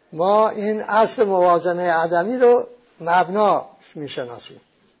 ما این اصل موازنه عدمی رو مبنا میشناسیم،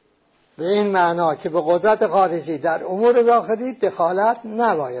 به این معنا که به قدرت خارجی در امور داخلی دخالت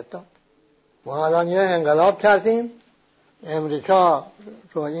نباید داد. ما الان یه انقلاب کردیم، امریکا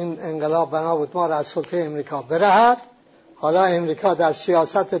رو این انقلاب بنا بود ما را از سلطه امریکا برهد. حالا امریکا در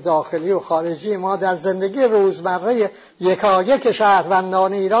سیاست داخلی و خارجی ما در زندگی روزمره یکایک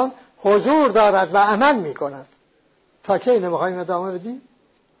شهروندان ایران حضور دارد و عمل می کند. تا کی اینو می‌خوایم ادامه بدیم؟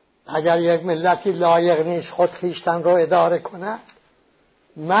 اگر یک ملتی لایق نیست خود خویشتن رو اداره کند،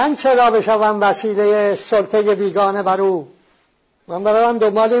 من چرا بشوم وسیله سلطه بیگانه بر او؟ من برام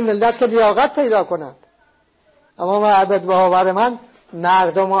دنبال این ملت که لیاقت پیدا کند. اما معبد باور من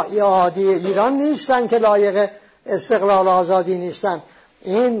مردم عادی ایران نیستن که لایق استقلال آزادی نیستن.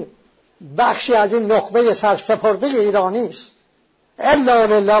 این بخشی از این نخبه سرسپرده ایرانی است، الا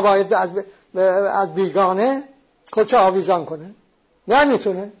لله باید از بیگانه خودشو آویزان کنه؟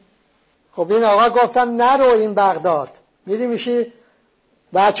 نمیتونه. خب این آقا گفتن نرو این بغداد، میری میشی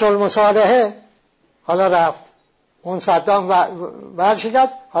بچه المصالحه. حالا رفت اون صدام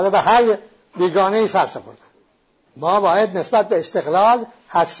ورشکست، حالا به هر بیگانه ای سرسپرده. ما باید نسبت به استقلال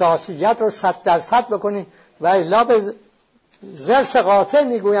حساسیت رو 100% بکنیم و الا به زرس قاطع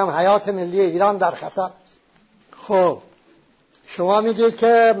میگویم حیات ملی ایران در خطر است. خب شما میگید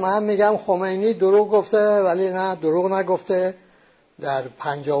که من میگم خمینی دروغ گفته، ولی نه دروغ نگفته. در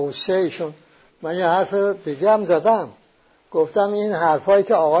 53 ایشون من یه حرف دیگه هم زدم، گفتم این حرفایی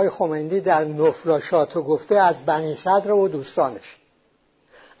که آقای خمینی در نفلاشاتو گفته از بنیصدر و دوستانش،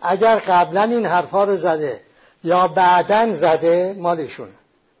 اگر قبلا این حرفا رو زده یا بعدن زده مالشونه.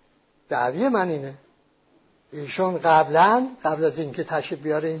 دعوی من اینه ایشون قبل از اینکه تشریف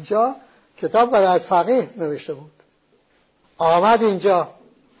بیاره اینجا کتاب ولایت فقیه نوشته بود، آمد اینجا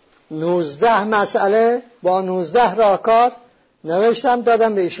 19 مسئله با 19 راهکار نوشتم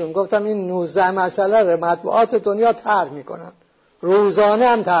دادم به ایشون، گفتم این 19 مسئله رو مطبوعات دنیا طرح میکنن، روزانه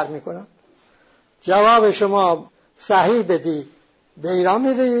هم طرح میکنن، جواب شما صحیح بدی به ایران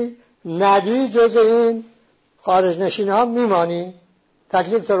میری، ندی جز این خارج نشین ها میمانی،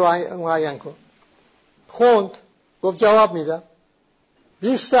 تکلیف تو رو معین کن. خوند گفت جواب میدم.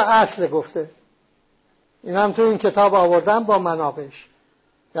 20 اصل گفته، این هم تو این کتاب آوردم با منابعش،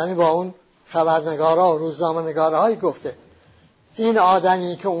 یعنی با اون خبرنگارا و روزنامه نگارهایی گفته. این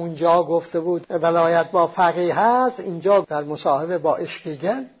آدمی که اونجا گفته بود ولایت با فقیه هست، اینجا در مصاحبه با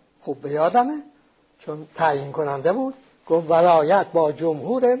اشپیگل، خوب به یادمه چون تعیین کننده بود، گفت ولایت با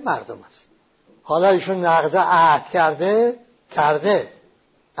جمهور مردم است. حالا ایشون نقض عهد کرده،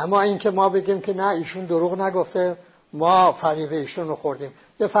 اما این که ما بگیم که نه ایشون دروغ نگفته، ما فریب ایشون رو خوردیم،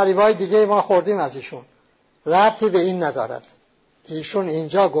 یه فریبای دیگه ما خوردیم از ایشون، ربطی به این ندارد. ایشون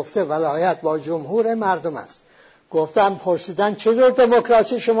اینجا گفته ولایت با جمهور مردم است. گفتم پرسیدن چه جور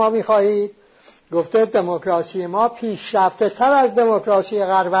دموکراسی شما میخواهید؟ گفته دموکراسی ما پیشرفته تر از دموکراسی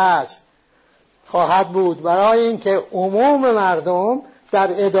غرب است، خواهد بود برای اینکه عموم مردم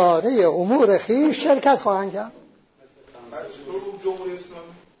در اداره امور خویش شرکت خواهند کرد.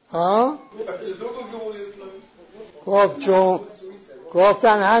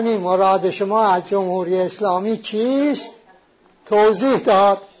 گفتن همین مراد شما از جمهوری اسلامی چیست؟ توضیح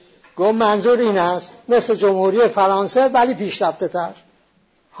داد. گفت منظور این است مثل جمهوری فرانسه ولی پیشرفته تر.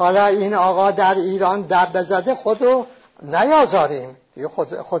 حالا این آقا در ایران دب بزده خود رو نیازاریم،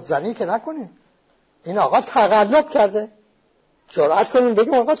 خودزنی که نکنیم. این آقا تقلب کرده، جرأت کنیم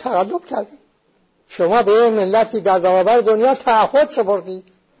بگیم آقا تقلب کردی. شما به ملتی در برابر دنیا تعهد سپردی،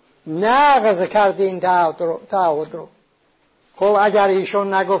 نقض کردی این تعهد رو. خب اگر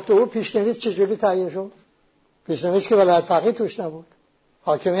ایشون نگفته او پیشنویس چجوری تهیه شد؟ پیشنویس که ولایت فقیه توش نبود،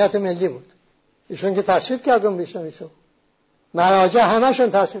 حاکمیت ملی بود. ایشون که تصویب کردون پیشنویسو، مراجع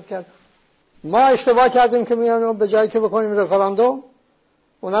همشون تصویب کردن. ما اشتباه کردیم که میانو به جایی که بکنیم رفراندوم،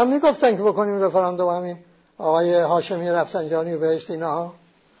 اونا هم میگفتن که بکنیم رفراندوم، همین آقای هاشمی رفسنجانی و بهشت اینها،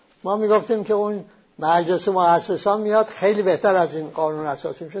 ما میگفتیم که اون مجلس مؤسسان میاد خیلی بهتر از این قانون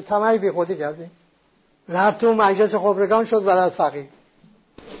اساسی میشه، طمعی بی خودی کردیم. رفت اون مجلس خبرگان شد ولایت فقیه.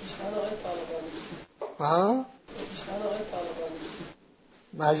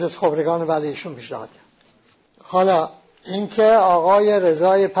 مجلس خبرگان ولی ایشون پیشنهاد کرد. حالا اینکه آقای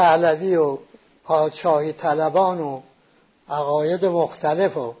رضای پهلوی و پادشاهی طلبان و عقاید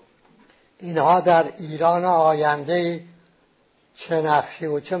مختلف و اینها در ایران آینده چه نقشی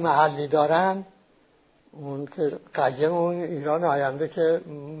و چه محلی دارن، اون که قیم اون ایران آینده که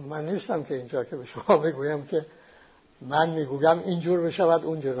من نیستم که اینجا که به شما بگویم که من میگویم اینجور بشود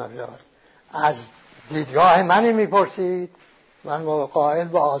اونجور نشود. از دیدگاه منی میپرسید، من قائل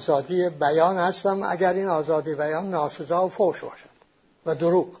به آزادی بیان هستم اگر این آزادی بیان ناسزا و فحش باشد و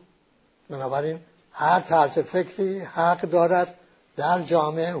دروغ. بنابراین هر طرز فکری حق دارد در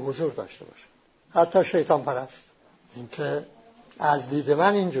جامعه حضور داشته باشه، حتی شیطان پرست. این که از دید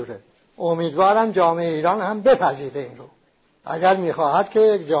من اینجوره. امیدوارم جامعه ایران هم بپذیره این رو، اگر میخواهد که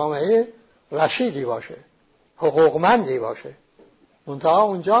یک جامعه رشیدی باشه، حقوقمندی باشه. منتها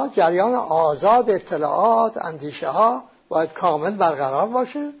اونجا جریان آزاد اطلاعات، اندیشه ها باید کامل برقرار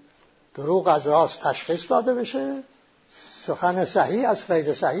باشه، دروغ از راست تشخیص داده بشه، سخن صحیح از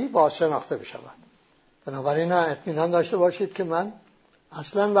غیر صحیح باز شناخته بشود. بنابراین اطمینان داشته باشید که من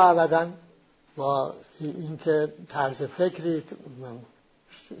اصلا و ابدا با اینکه طرز فکری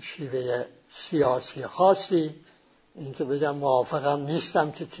شیوه سیاسی خاصی اینکه بگم موافقم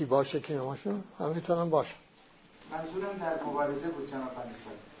نیستم که کی باشه کی نباشه، هم میتونم باشم. منظورم در مبارزه بود جناب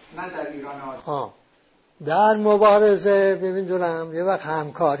بنی‌صدر. نه در ایران آزاد. در مبارزه ببینم یه وقت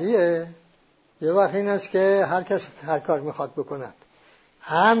همکاریه، یه وقت این است که هر کس هر کار میخواد بکند.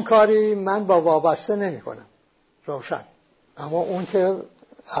 همکاری من با وابسته نمی کنم، روشن. اما اون که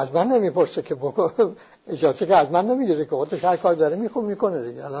از من نمیپرسه که بکن، اجازه که از من نمیگیره که خودش هر کار داره میکنه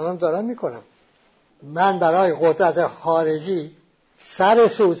دیگه. الان هم دارم میکنم. من برای قدرت خارجی سر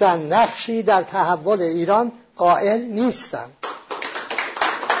سوزن نقشی در تحول ایران قائل نیستم.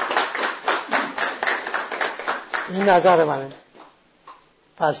 این نظر منه.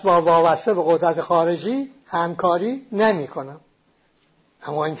 پس با وابسته به قدرت خارجی همکاری نمی کنم.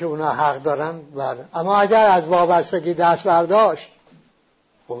 اما اینکه اونا حق دارن اما اگر از وابستگی دست برداشت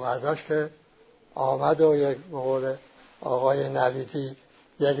که آمد و یک مقول آقای نویدی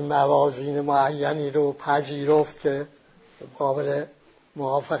یک موازین معینی رو پذیرفت که قابل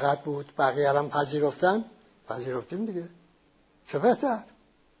موافقت بود، بقیه هم پذیرفتیم دیگه. چه بهتر.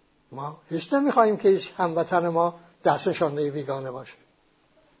 ما هیچ نمیخواییم که هیچ هموطن ما دست شانده بیگانه باشه.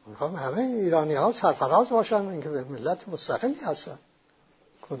 میخوایم همه ایرانی ها سرفراز باشن، اینکه به ملت مستقلی هستن.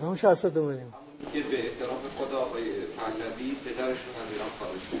 کدومش هست دومونیم که به احترام خود آقای پهلوی پدرشون از ایران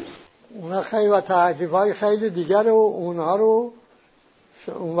خارج شد. اونا خیلی و تحریف‌های خیلی دیگر و اونها رو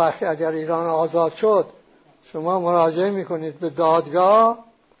اون وقت اگر ایران آزاد شد شما مراجعه میکنید به دادگاه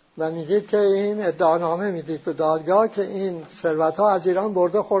و میگید که این ادعانامه میدید به دادگاه که این ثروت‌ها از ایران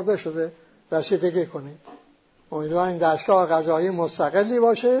برده خورده شده، رسیدگی کنید. امیدوارم دستگاه قضایی مستقلی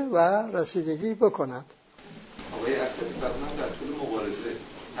باشه و رسیدگی بکند. آقای اسدی فرمودن در طول مبارزه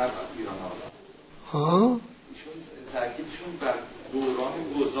هر ایران آزاد. ایشون تاکیدشون بر دوران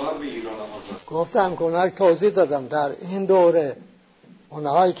گذار به ایران آزاد. گفتم که اونها توضیح دادم در این دوره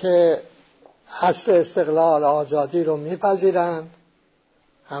اونهایی که اصل استقلال آزادی رو میپذیرند،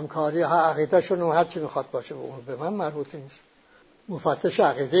 همکاری ها عقیدهشون هر چی میخواد باشه، اون به من مربوط نیست. مفتش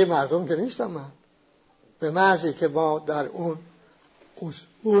عقیده مردم که نیستم من. به محضی که ما در اون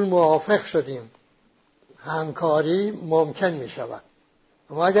اصول موافق شدیم همکاری ممکن می شود.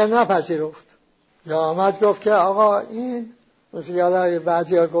 اما اگر نپذیرفت یا آمد گفت که آقا این مثل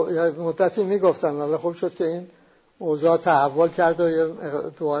بعضی مدتی می گفتن ولی خوب شد که این اوضاع تحول کرد و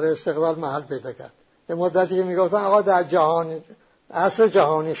دوباره استقلال محل پیدا کرد. یه مدتی که می گفتن آقا در عصر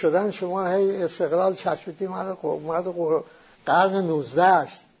جهانی شدن شما هی استقلال چسبیدی مال قرن 19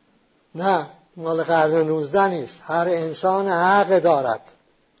 است. نه، مال قرن 19 نیست. هر انسان حق دارد،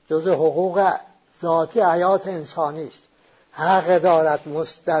 جز حقوق ذاتی حیات انسانی است، حق دارد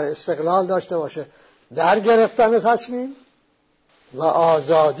در استقلال داشته باشه در گرفتن تصمیم و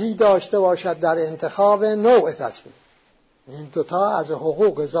آزادی داشته باشد در انتخاب نوع تصمیم. این دوتا از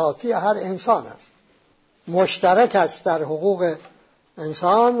حقوق ذاتی هر انسان است، مشترک است در حقوق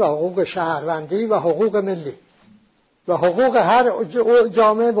انسان و حقوق شهروندی و حقوق ملی و حقوق هر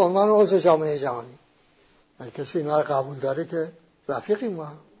جامعه به عنوان عضو جامعه جهانی. اگه کسی اینا رو قبول داره که رفیقیم ما.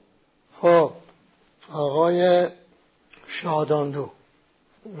 خب آقای شاداندو،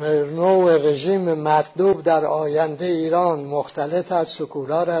 نوع رژیم مطلوب در آینده ایران مختلط از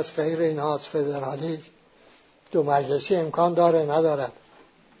سکولار است، غیر اینها از فدرالیسم دو مجلسی امکان داره ندارد.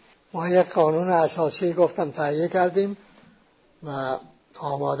 ما یک قانون اساسی گفتم تهیه کردیم و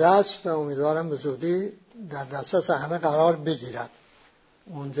آماده است و امیدوارم به زودی در دسترس همه قرار بگیرد.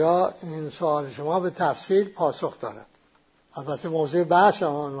 اونجا این سوال شما به تفصیل پاسخ دارد. البته موضوع بحث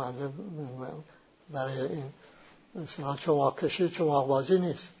آن برای این مثلا چماق کشی چماق بازی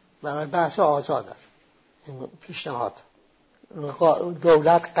نیست، برای بحث آزاد است این پیشنهاد.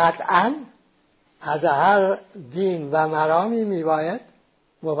 دولت قطعاً از هر دین و مرامی میباید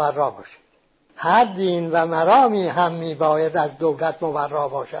مبرا باشد. هر دین و مرامی هم میباید از دولت مبرا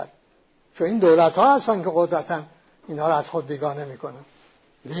باشد، چون این دولت ها هستن که قدرتاً اینها را از خود بیگانه میکنن.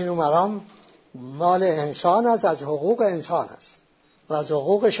 دین و مرام مال انسان است، از حقوق انسان است و از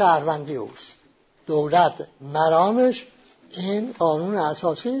حقوق شهروندی اوست. دولت مرامش این قانون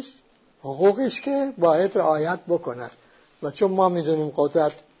اساسی است، حقوقی است که باید رعایت بکند و چون ما میدونیم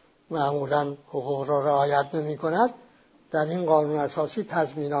قدرت معمولاً حقوق را رعایت نمی کند، در این قانون اساسی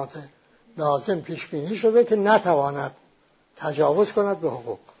تضمینات لازم پیش بینی شده که نتواند تجاوز کند به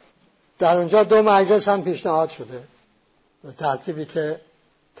حقوق. در اونجا دو مجلس هم پیشنهاد شده به ترتیبی که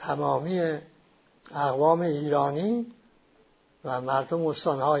تمامی اقوام ایرانی و مردم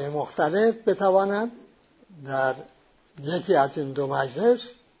استانهای مختلف بتوانند در یکی از این دو مجلس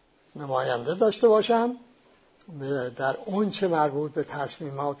نماینده داشته باشند، در اون چه مربوط به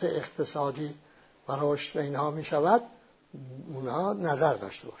تصمیمات اقتصادی و رشد اینها می شود اونها نظر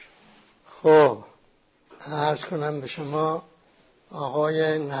داشته باشند. خب عرض کنم به شما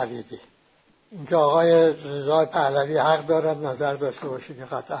آقای نویدی، اینکه آقای رضا پهلوی حق دارد نظر داشته باشه که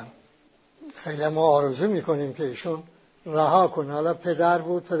قطعا خیلی ما آرزو میکنیم که ایشون رها کنه. حالا پدر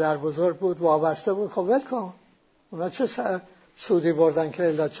بود، پدر بزرگ بود، وابسته بود، خب ول کن. اونا چه سودی بردن که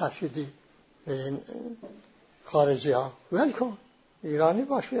الا چسبیدی به این خارجی ها؟ ول کن، ایرانی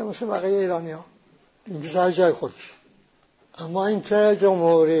باش، بیا مثل بقیه ایرانی ها، اینکه سر جای خودش. اما اینکه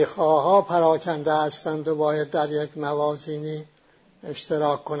جمهوری خواه پراکنده هستند و باید در یک موازینی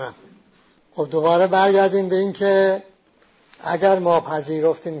اشتراک کنند. خب دوباره برگردیم به این که اگر ما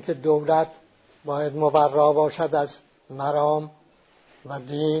پذیرفتیم که دولت باید مبرا باشد از مرام و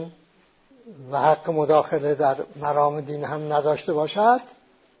دین و حق مداخله در مرام دین هم نداشته باشد،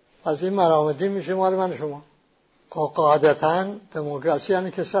 پس این مرام دین میشه مال من شما. قاعدتاً دموکراسی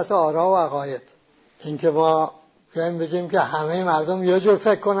یعنی کثرت آرا و عقاید. این که ما بگیم که همه مردم یه جور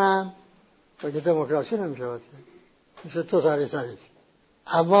فکر کنن بگه دموکراسی نمیشه باید. میشه تو تعریف.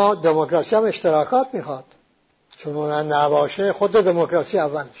 اما دموکراسی هم اشتراکات میخواد، چون اون نباشه خود دموکراسی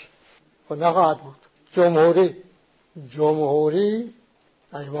اولش خود نخواهد بود. جمهوری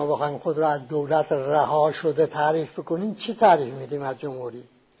اگه ما بخوایم خود را از دولت رها شده تعریف بکنیم، چی تعریف میدیم از جمهوری؟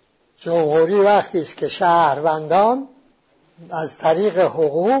 جمهوری وقتی است که شهروندان از طریق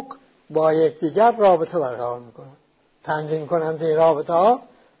حقوق با یکدیگر رابطه برقرار میکنن. تنظیم کننده این رابطه ها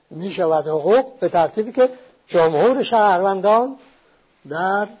میشود حقوق به ترتیبی که جمهور شهروندان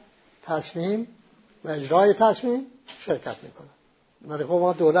در تصمیم و اجرای تصمیم شرکت میکنن. ولی خب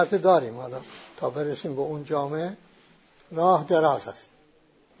ما دولت داریم، حالا تا برسیم به اون جامعه راه دراز است،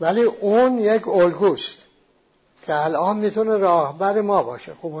 ولی اون یک الگوست که الان میتونه راهبر ما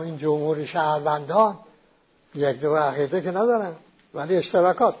باشه. خب این جمهور شهروندان یک دو عقیده که ندارن ولی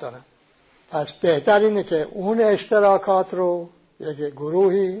اشتراکات دارن، پس بهتر اینه که اون اشتراکات رو یک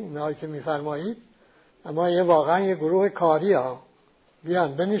گروهی، اینایی که میفرمایید، اما واقعا یه گروه کاری ها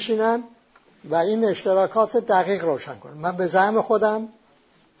بیان بنشینن و این اشتراکات دقیق روشن کنن. من به زعم خودم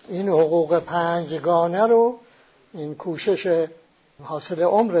این حقوق 5 گانه رو، این کوشش حاصل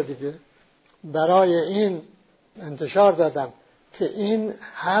عمر دیگه، برای این انتشار دادم که این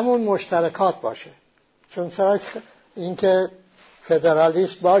همون مشترکات باشه. چون سر این که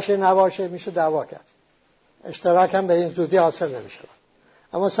فدرالیست باشه نباشه میشه دعوا کرد، اشتراک هم به این زودی حاصل نمیشه،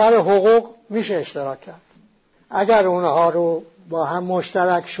 اما سر حقوق میشه اشتراک کرد. اگر اونها رو با هم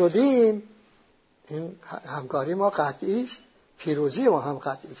مشترک شدیم، این همکاری ما قطعی است، پیروزی ما هم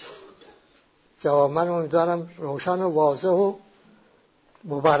قطعی است. جواب من امیدوارم روشن و واضح و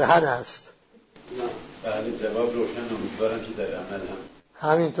مبرهن است. بله جواب روشن، امیدوارم که در عمل هم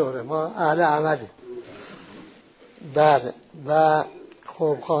همینطوره، ما اهل عملی. بله. و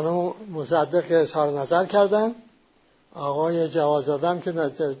خب خانم مصدق اظهار نظر کردن، آقای جواد دادم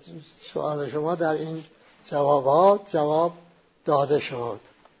که سوال شما در این جوابات جواب داده شد.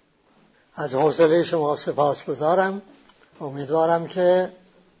 از حوصله شما سپاسگزارم. امیدوارم که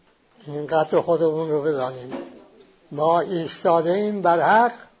این قدر خودمون رو بدانیم. ما ایستاده ایم بر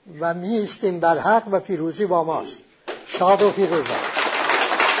حق و می ایستیم بر حق و پیروزی با ماست. شاد و پیروز.